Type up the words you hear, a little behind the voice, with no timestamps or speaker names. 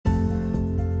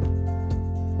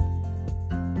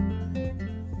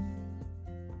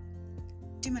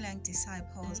Young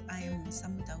Disciples. I am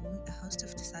Samu Dawu, a host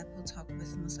of Disciple Talk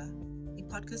with Musa, a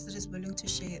podcast that is willing to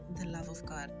share the love of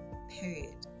God,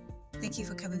 period. Thank you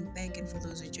for coming back, and for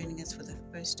those who are joining us for the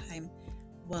first time,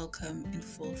 welcome and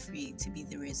feel free to be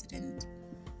the resident.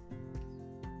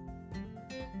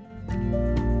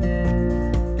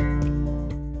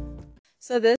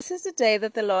 So this is the day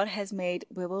that the Lord has made.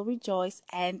 We will rejoice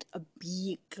and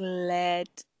be glad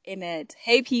in it.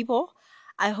 Hey people,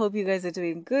 I hope you guys are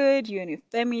doing good. You and your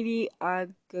family are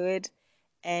good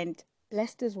and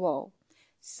blessed as well.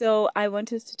 So I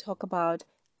want you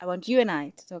and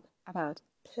I to talk about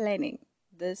planning.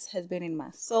 This has been in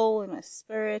my soul, in my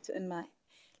spirit, in the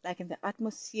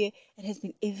atmosphere. It has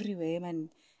been everywhere, man.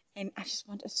 And I just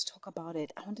want us to talk about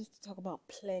it. I want us to talk about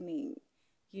planning,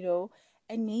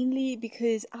 and mainly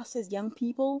because us as young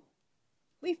people,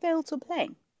 we fail to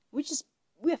plan.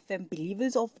 We're firm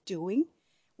believers of doing.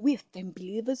 We're firm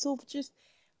believers of just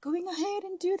going ahead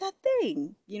and do that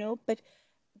thing, But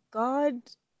God,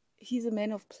 He's a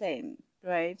man of plan,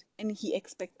 right? And He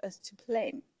expects us to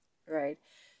plan, right?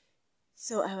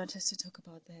 So I want us to talk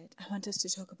about that. I want us to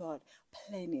talk about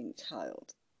planning,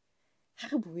 child.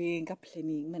 Planning,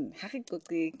 man.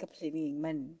 Planning,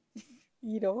 man.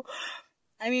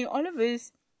 I mean, all of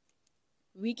us,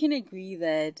 we can agree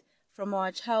that from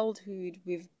our childhood,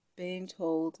 we've been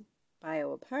told by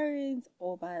our parents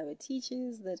or by our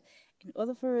teachers that in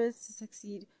order for us to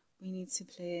succeed, we need to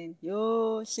plan.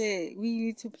 We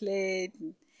need to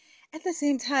plan. At the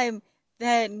same time,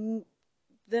 there are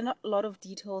not a lot of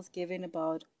details given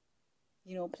about,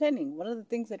 planning. What are the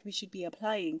things that we should be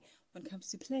applying when it comes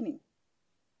to planning?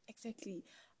 Exactly.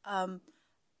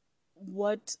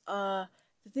 What are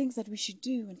the things that we should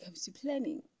do when it comes to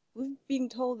planning? We've been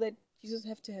told that you just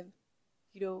have to have,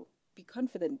 be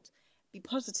confident, be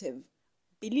positive,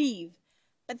 believe.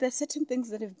 But there's certain things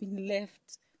that have been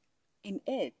left in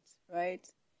it, right?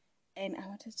 And I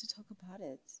want us to talk about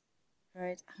it,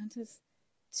 right? I want us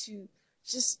to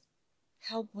just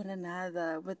help one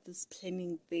another with this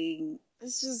planning thing.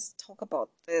 Let's just talk about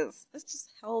this. Let's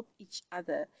just help each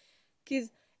other.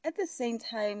 Because at the same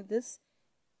time, this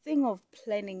thing of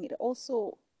planning, it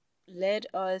also led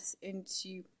us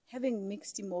into having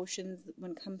mixed emotions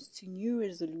when it comes to new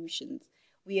resolutions.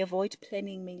 We avoid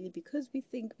planning mainly because we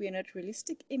think we are not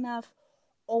realistic enough,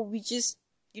 or we just,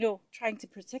 trying to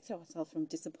protect ourselves from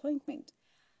disappointment.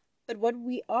 But what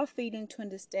we are failing to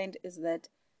understand is that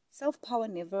self-power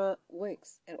never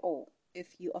works at all.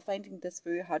 If you are finding this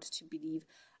very hard to believe,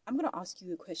 I'm going to ask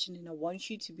you a question, and I want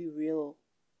you to be real,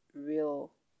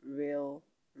 real, real,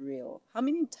 real. How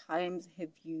many times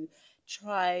have you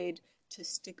tried to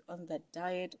stick on that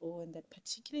diet or on that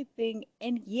particular thing,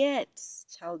 and yet,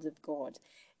 child of God,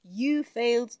 you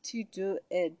failed to do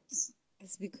it?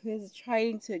 It's because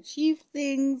trying to achieve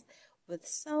things with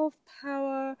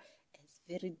self-power is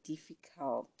very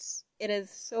difficult. It is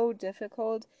so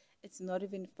difficult, it's not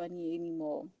even funny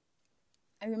anymore.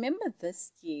 I remember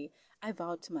this year, I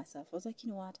vowed to myself, I was like,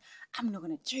 you know what? I'm not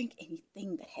going to drink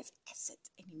anything that has acid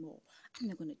anymore. I'm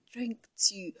not going to drink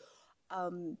to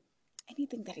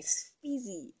anything that is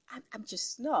fizzy. I'm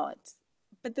just not.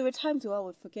 But there were times where I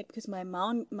would forget because my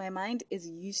mind is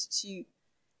used to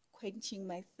quenching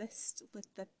my thirst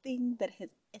with the thing that has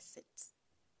acid,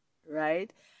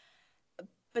 right?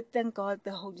 But thank God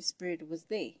the Holy Spirit was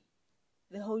there.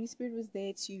 The Holy Spirit was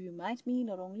there to remind me,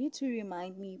 not only to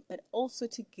remind me, but also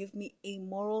to give me a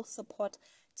moral support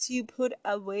to put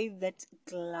away that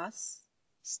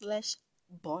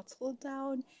glass/bottle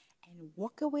down and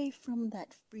walk away from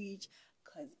that fridge.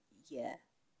 Because, yeah.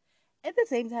 At the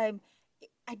same time,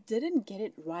 I didn't get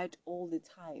it right all the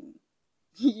time.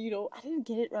 I didn't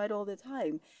get it right all the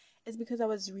time. It's because I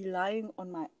was relying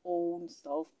on my own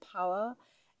self-power,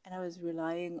 and I was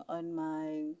relying on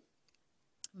my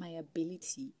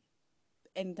ability,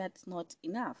 and that's not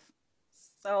enough.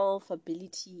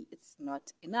 Self-ability, it's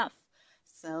not enough.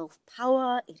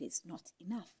 Self-power, it is not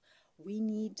enough. We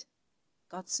need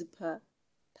God's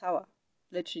superpower.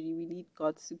 Literally, we need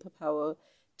God's superpower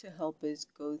to help us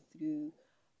go through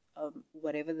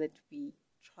whatever that we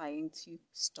trying to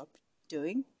stop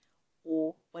doing,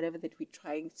 or whatever that we're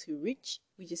trying to reach.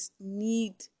 We just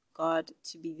need God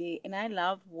to be there. And I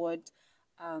love what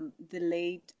the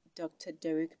late Dr.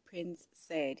 Derek Prince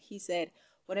said. He said,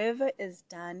 whatever is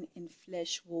done in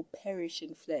flesh will perish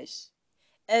in flesh.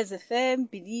 As a firm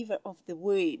believer of the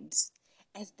word,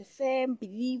 as the firm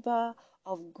believer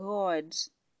of God,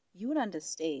 you would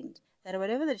understand that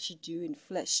whatever that you do in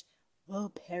flesh will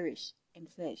perish in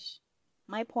flesh.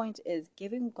 My point is,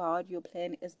 giving God your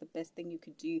plan is the best thing you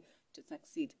could do to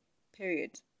succeed.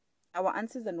 Period. Our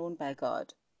answers are known by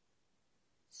God.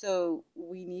 So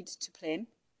we need to plan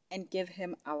and give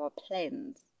him our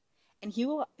plans. And he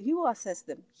will assess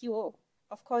them. He will.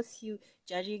 Of course, he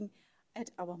judging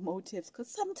at our motives, because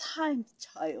sometimes,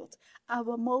 child,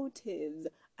 our motives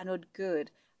are not good,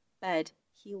 but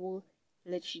he will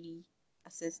literally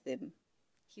assess them.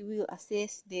 He will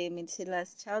assess them and tell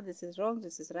us, child, this is wrong,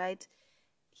 this is right.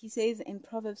 He says in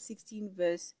Proverbs 16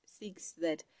 verse 6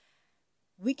 that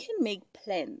we can make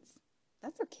plans.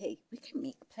 That's okay. We can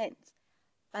make plans.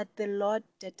 But the Lord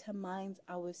determines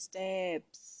our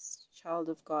steps, child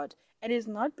of God. And it's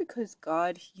not because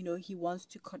God, he wants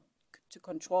to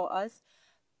control us,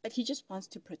 but he just wants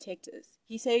to protect us.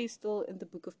 He says still in the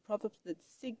book of Proverbs that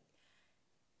seek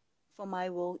for my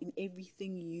will in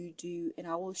everything you do, and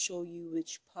I will show you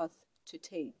which path to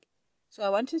take. So I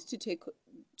want us to take,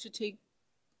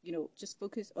 just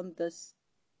focus on this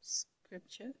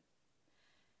scripture.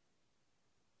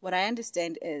 What I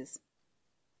understand is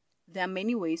there are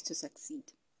many ways to succeed.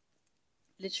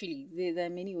 Literally, there are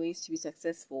many ways to be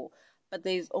successful, but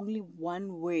there is only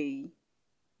one way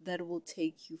that will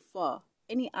take you far.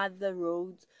 Any other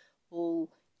roads will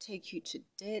take you to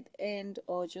dead end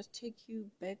or just take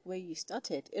you back where you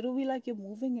started. It'll be like you're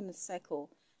moving in a cycle.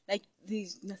 Like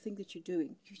there's nothing that you're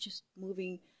doing. You're just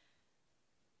moving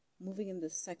in the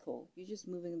cycle. You're just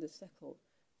moving in the cycle.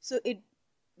 So it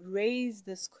raised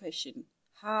this question: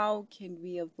 how can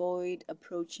we avoid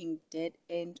approaching dead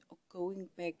end or going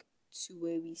back to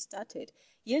where we started?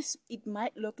 Yes, it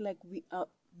might look like we are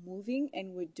moving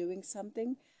and we're doing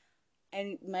something,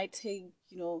 and it might take,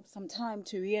 some time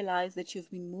to realize that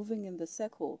you've been moving in the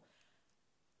circle.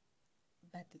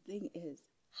 But the thing is,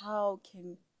 how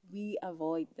can we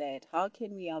avoid that? How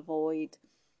can we avoid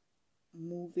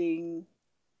moving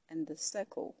in the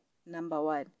circle? Number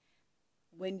one,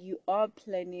 when you are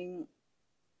planning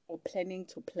or planning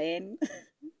to plan,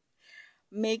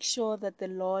 make sure that the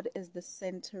Lord is the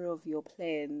center of your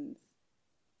plans.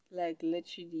 Like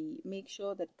literally, make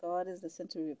sure that God is the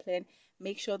center of your plan.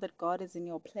 Make sure that God is in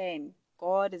your plan.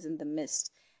 God is in the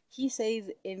midst. He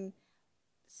says in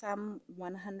Psalm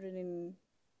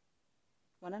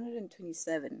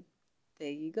 127,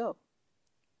 there you go.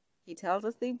 He tells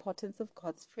us the importance of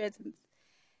God's presence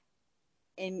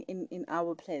in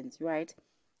our plans, right?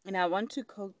 And I want to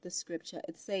quote the scripture.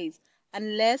 It says,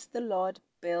 unless the Lord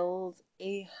builds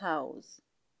a house,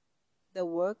 the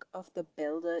work of the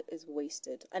builder is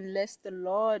wasted. Unless the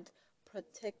Lord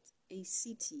protects a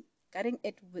city, guarding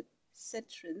it with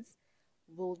citrons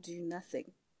will do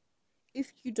nothing.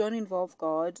 If you don't involve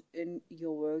God in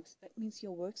your works, that means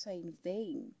your works are in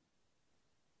vain.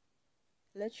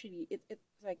 Literally, it's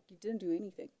like you didn't do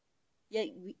anything. Yeah,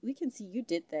 we can see you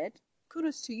did that.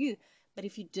 Kudos to you. But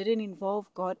if you didn't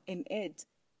involve God in it,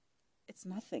 it's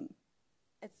nothing.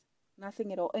 It's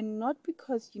nothing at all. And not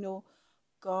because,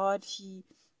 God, he's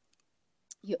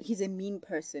a mean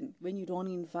person when you don't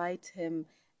invite him,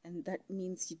 and that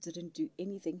means he didn't do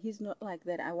anything. He's not like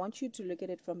that. I want you to look at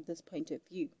it from this point of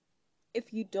view.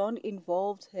 If you don't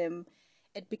involve him,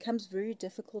 it becomes very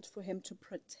difficult for him to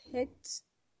protect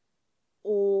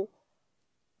or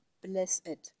bless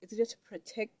it. It's either to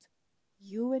protect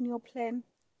you and your plan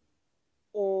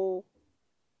or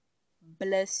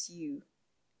bless you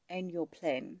and your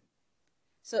plan.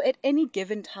 So at any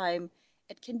given time,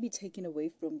 it can be taken away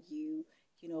from you,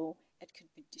 it could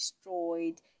be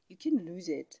destroyed. You can lose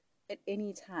it at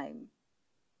any time.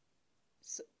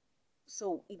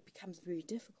 So it becomes very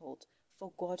difficult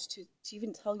for God to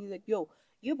even tell you that, yo,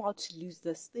 you're about to lose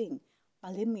this thing,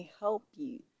 but let me help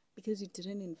you because you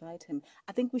didn't invite him.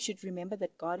 I think we should remember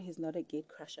that God is not a gate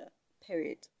crusher,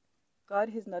 period.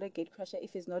 God is not a gate crusher.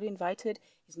 If he's not invited,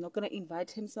 he's not going to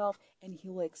invite himself, and he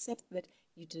will accept that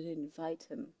you didn't invite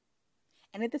him.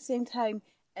 And at the same time,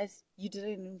 as you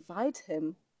didn't invite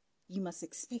him, you must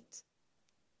expect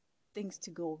things to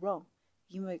go wrong.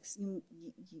 You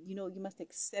must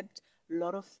accept a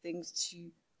lot of things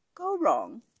to go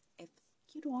wrong if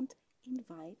you don't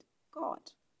invite God.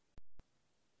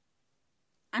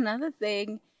 Another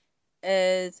thing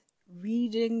is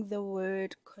reading the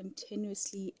word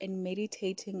continuously and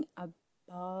meditating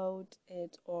about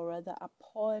it, or rather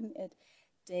upon it,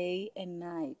 day and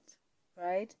night,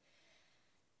 right?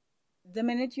 The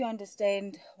minute you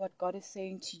understand what God is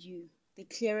saying to you, the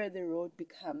clearer the road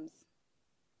becomes.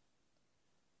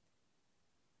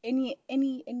 Any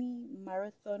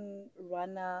marathon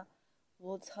runner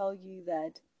will tell you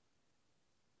that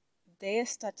their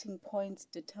starting point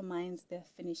determines their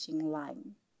finishing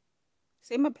line.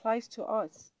 Same applies to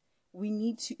us. We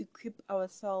need to equip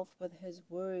ourselves with his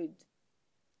word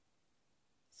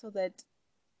so that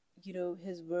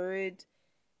his word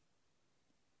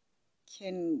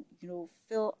can,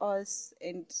 fill us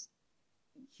and,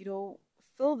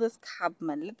 fill this cup,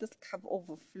 man. Let this cup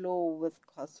overflow with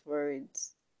God's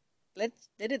words. Let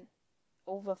it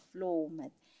overflow,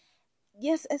 man.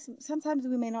 Yes, as sometimes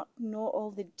we may not know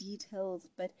all the details,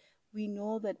 but we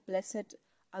know that blessed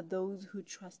are those who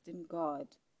trust in God.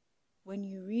 When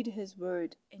you read His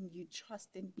word and you trust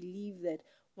and believe that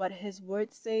what His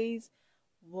word says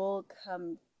will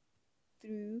come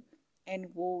through and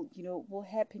will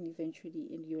happen eventually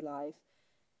in your life,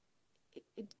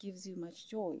 it gives you much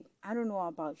joy. I don't know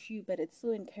about you, but it's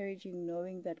so encouraging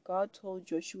knowing that God told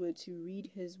Joshua to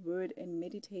read His word and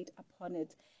meditate upon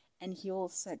it, and he will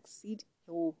succeed.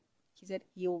 He said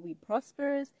he will be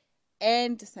prosperous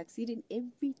and succeed in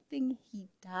everything he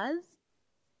does.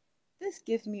 This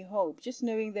gives me hope, just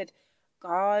knowing that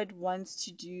God wants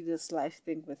to do this life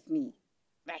thing with me.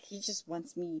 Like, He just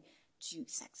wants me to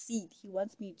succeed. He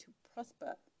wants me to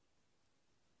prosper.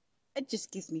 It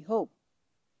just gives me hope.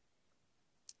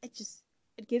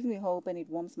 It gives me hope and it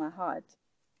warms my heart.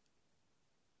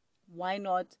 Why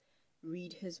not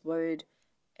read His word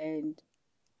and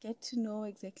get to know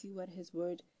exactly what His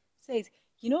word says?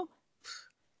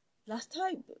 Last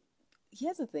time,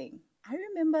 here's the thing. I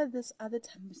remember this other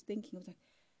time I was thinking, I was like,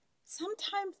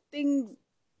 sometimes things,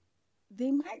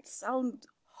 they might sound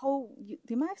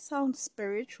they might sound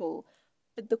spiritual,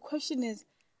 but the question is,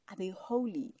 are they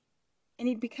holy? And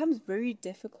it becomes very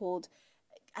difficult.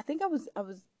 I think I was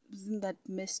in that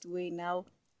mist way now.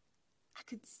 I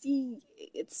could see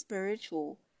it's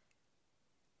spiritual,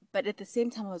 but at the same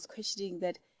time I was questioning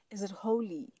that, is it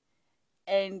holy?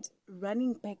 And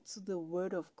running back to the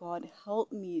word of God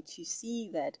helped me to see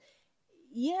that,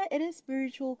 yeah, it is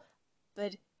spiritual,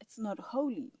 but it's not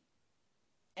holy.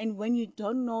 And when you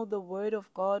don't know the word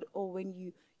of God, or when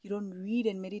you don't read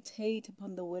and meditate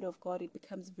upon the word of God, it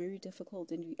becomes very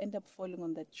difficult and you end up falling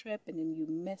on that trap, and then you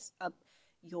mess up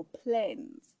your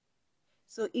plans.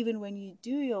 So even when you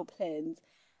do your plans,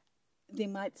 they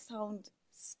might sound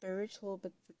spiritual,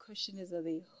 but the question is, are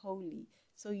they holy?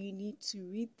 So you need to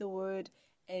read the word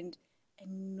and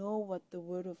know what the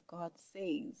word of God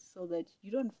says, so that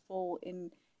you don't fall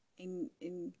in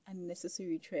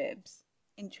unnecessary traps,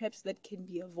 in traps that can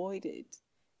be avoided,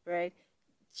 right?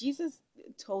 Jesus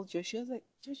told Joshua, like,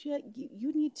 Joshua,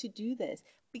 you need to do this,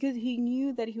 because he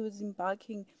knew that he was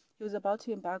about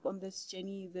to embark on this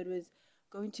journey that was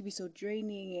going to be so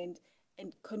draining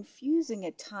and confusing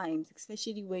at times,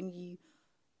 especially when you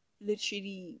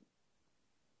literally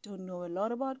don't know a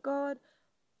lot about God,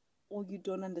 or you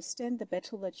don't understand the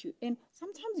battle that you're in.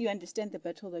 Sometimes you understand the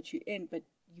battle that you're in, but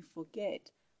you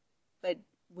forget. But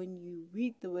when you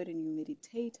read the word and you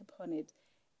meditate upon it,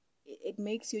 it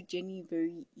makes your journey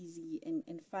very easy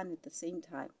and fun at the same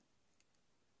time,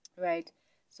 right?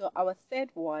 So our third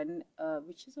one,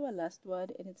 which is our last one,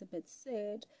 and it's a bit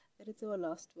sad that it's our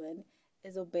last one,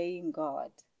 is obeying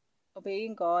God.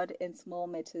 Obeying God in small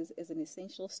matters is an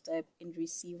essential step in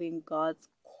receiving God's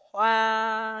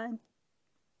quan.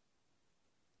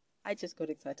 I just got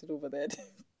excited over that.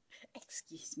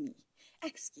 excuse me,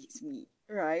 excuse me,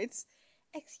 right?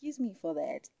 Excuse me for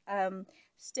that.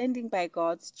 Standing by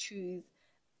God's truth.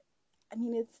 I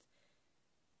mean,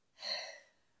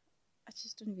 I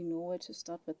just don't even know where to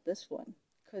start with this one,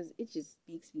 because it just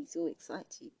makes me so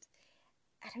excited.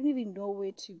 I don't even know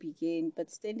where to begin, but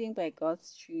standing by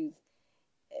God's truth,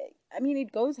 I mean,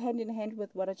 it goes hand in hand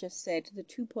with what I just said, the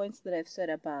 2 points that I've said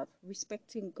above: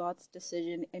 respecting God's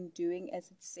decision and doing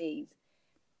as it says.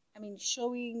 I mean,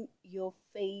 showing your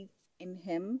faith in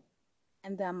Him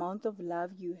and the amount of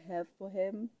love you have for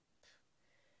Him.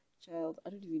 Child,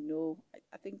 I don't even know.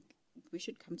 I think we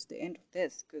should come to the end of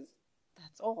this, because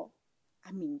that's all.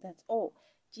 I mean, that's all.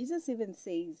 Jesus even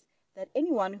says that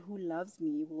anyone who loves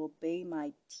me will obey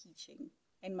my teaching,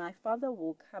 and my Father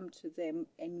will come to them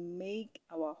and make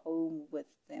our home with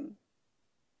them.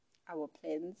 Our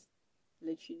plans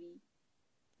literally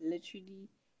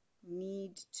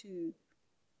need to,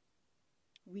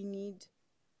 we need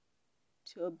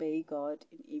to obey God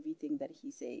in everything that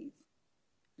He says.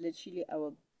 Literally,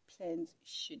 our plans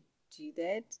should do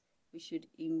that. We should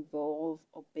involve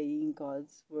obeying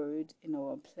God's word in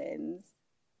our plans.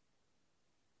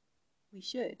 We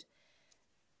should.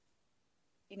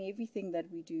 In everything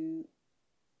that we do,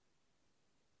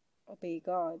 obey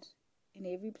God. In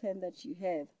every plan that you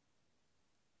have,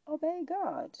 obey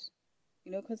God.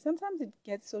 Because sometimes it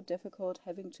gets so difficult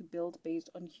having to build based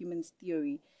on human's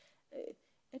theory.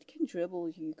 It can dribble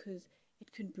you, because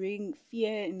it can bring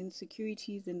fear and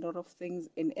insecurities and a lot of things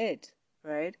in it,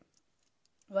 right?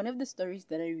 One of the stories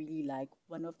that I really like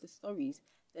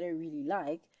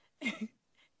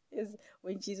is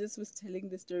when Jesus was telling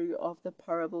the story of the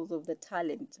parables of the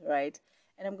talent, right?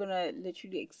 And I'm gonna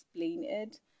literally explain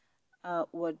it,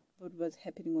 what was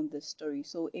happening on this story.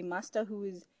 So a master who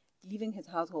is leaving his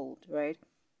household, right,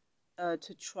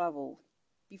 to travel.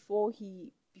 Before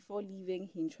leaving,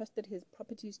 he entrusted his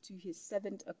properties to his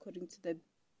servant according to the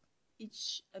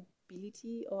each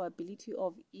ability of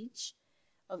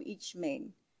each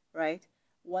man, right?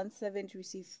 One servant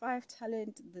received 5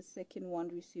 talent, the second one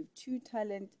received 2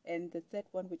 talent, and the third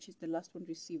one, which is the last one,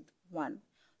 received one.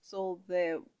 So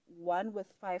the one with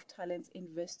 5 talents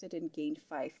invested and gained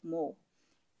 5 more,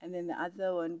 and then the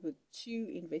other one with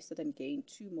 2 invested and gained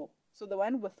 2 more. So the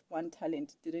one with 1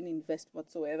 talent didn't invest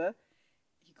whatsoever.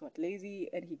 He got lazy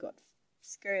and he got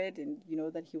scared, and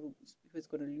that he was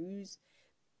going to lose,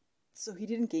 so he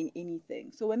didn't gain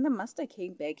anything. So when the master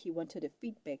came back, he wanted a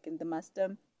feedback, and the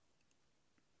master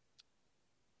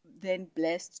then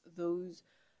blessed those,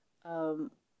 um,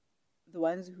 the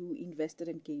ones who invested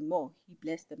and gained more. He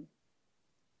blessed them,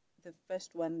 the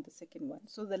first one, the second one.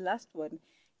 So the last one,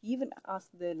 he even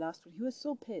asked the last one. He was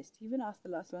so pissed. He even asked the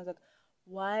last one. I was like,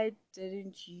 "Why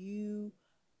didn't you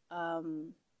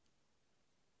um,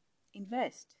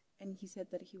 invest?" And he said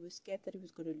that he was scared that he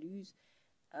was going to lose,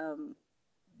 um,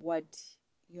 what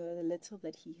the little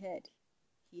that he had.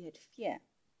 He had fear,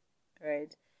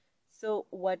 right? So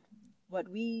what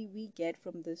we get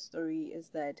from this story is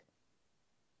that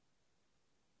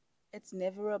it's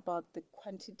never about the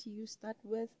quantity you start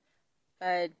with,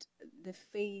 but the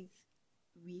faith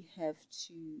we have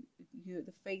to,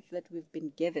 the faith that we've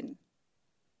been given.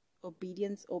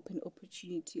 Obedience open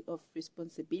opportunity of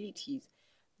responsibilities.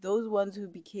 Those ones who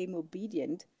became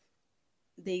obedient,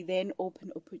 they then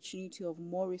open opportunity of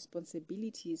more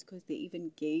responsibilities because they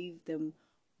even gave them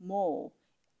more.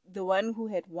 The one who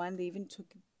had one, they even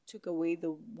took away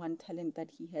the 1 talent that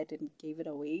he had and gave it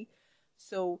away.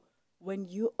 So when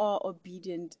you are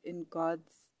obedient in God's,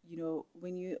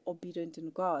 when you're obedient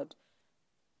in God,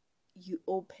 you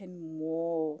open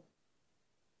more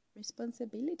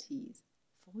responsibilities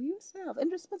for yourself.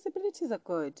 And responsibilities are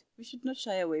good. We should not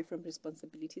shy away from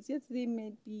responsibilities. Yes, they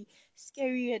may be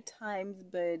scary at times,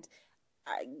 but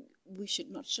we should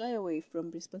not shy away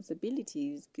from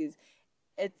responsibilities, because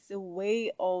it's a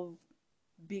way of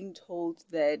being told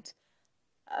that,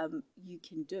 you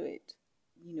can do it.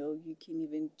 You can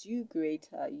even do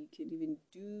greater. You can even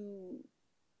do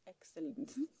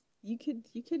excellent. You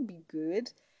can be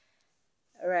good,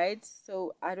 right?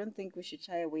 So I don't think we should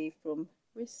shy away from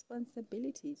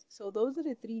responsibilities. So those are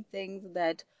the 3 things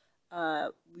that,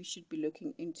 we should be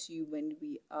looking into when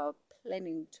we are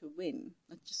planning to win.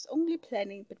 Not just only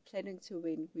planning, but planning to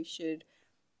win. We should,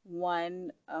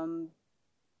 one,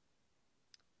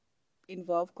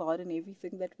 involve God in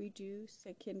everything that we do.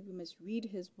 Second, we must read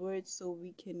His Word so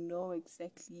we can know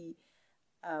exactly,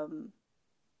 um,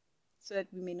 so that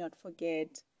we may not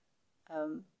forget,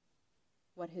 um,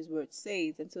 what His Word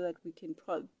says, and so that we can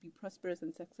be prosperous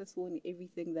and successful in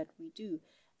everything that we do.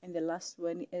 And the last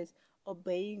one is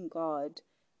obeying God,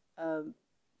 um,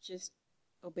 just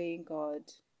obeying God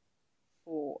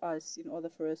for us in order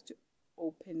for us to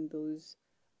open those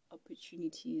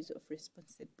opportunities of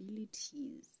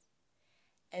responsibilities.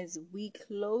 As we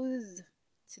close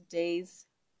today's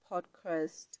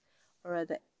podcast, or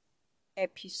rather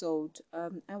episode,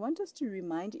 I want us to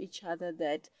remind each other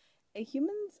that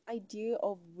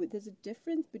there's a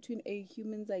difference between a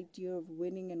human's idea of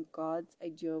winning and God's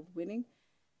idea of winning.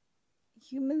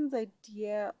 Human's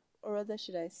idea, or rather,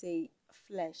 should I say,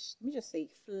 let me just say,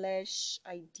 flesh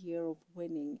idea of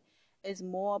winning is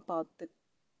more about the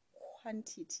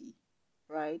quantity,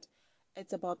 right?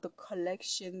 It's about the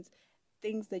collections,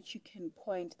 things that you can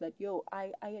point that, yo,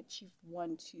 I achieved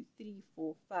 1, 2, 3,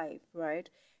 4, 5, right?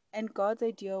 And God's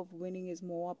idea of winning is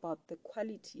more about the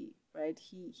quality, right?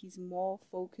 He's more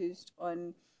focused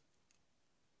on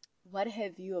what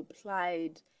have you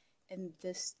applied in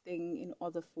this thing in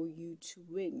order for you to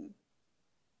win,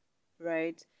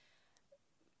 right?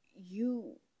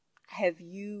 You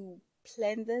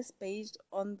planned this based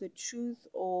on the truth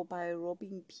or by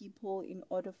robbing people in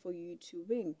order for you to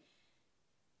win?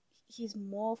 He's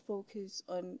more focused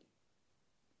on,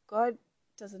 God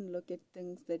doesn't look at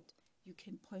things that you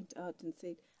can point out and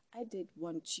say, I did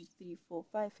 1, 2, 3, 4,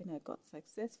 5 and I got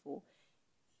successful.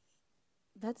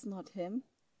 That's not him.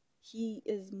 He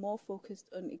is more focused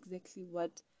on exactly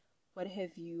what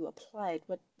have you applied,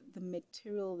 what the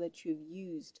material that you've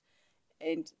used,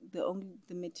 and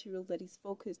the material that he's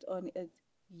focused on is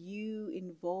you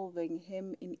involving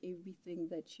him in everything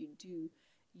that you do,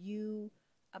 you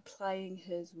applying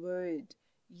his word,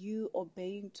 you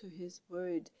obeying to his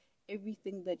word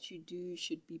everything that you do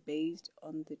should be based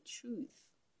on the truth.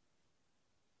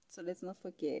 So let's not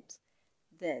forget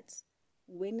that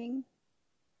winning,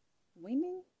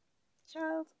 winning,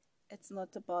 child, it's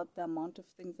not about the amount of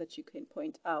things that you can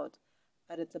point out,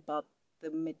 but it's about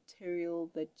the material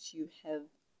that you have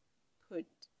put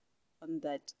on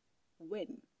that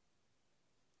win.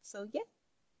 So, yeah,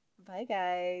 bye,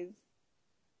 guys.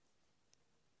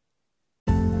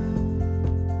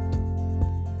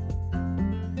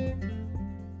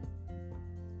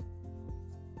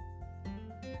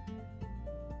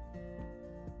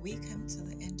 We come to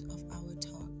the end of our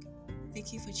talk.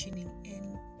 Thank you for tuning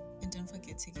in, and don't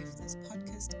forget to give this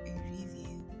podcast a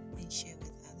review and share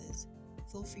with others.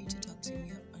 Feel free to talk to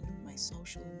me on my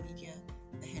social media.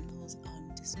 The handles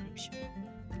on description.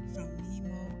 From me,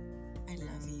 Mo, I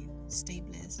love you. Stay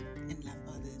blessed and love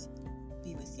others.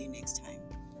 Be with you next time.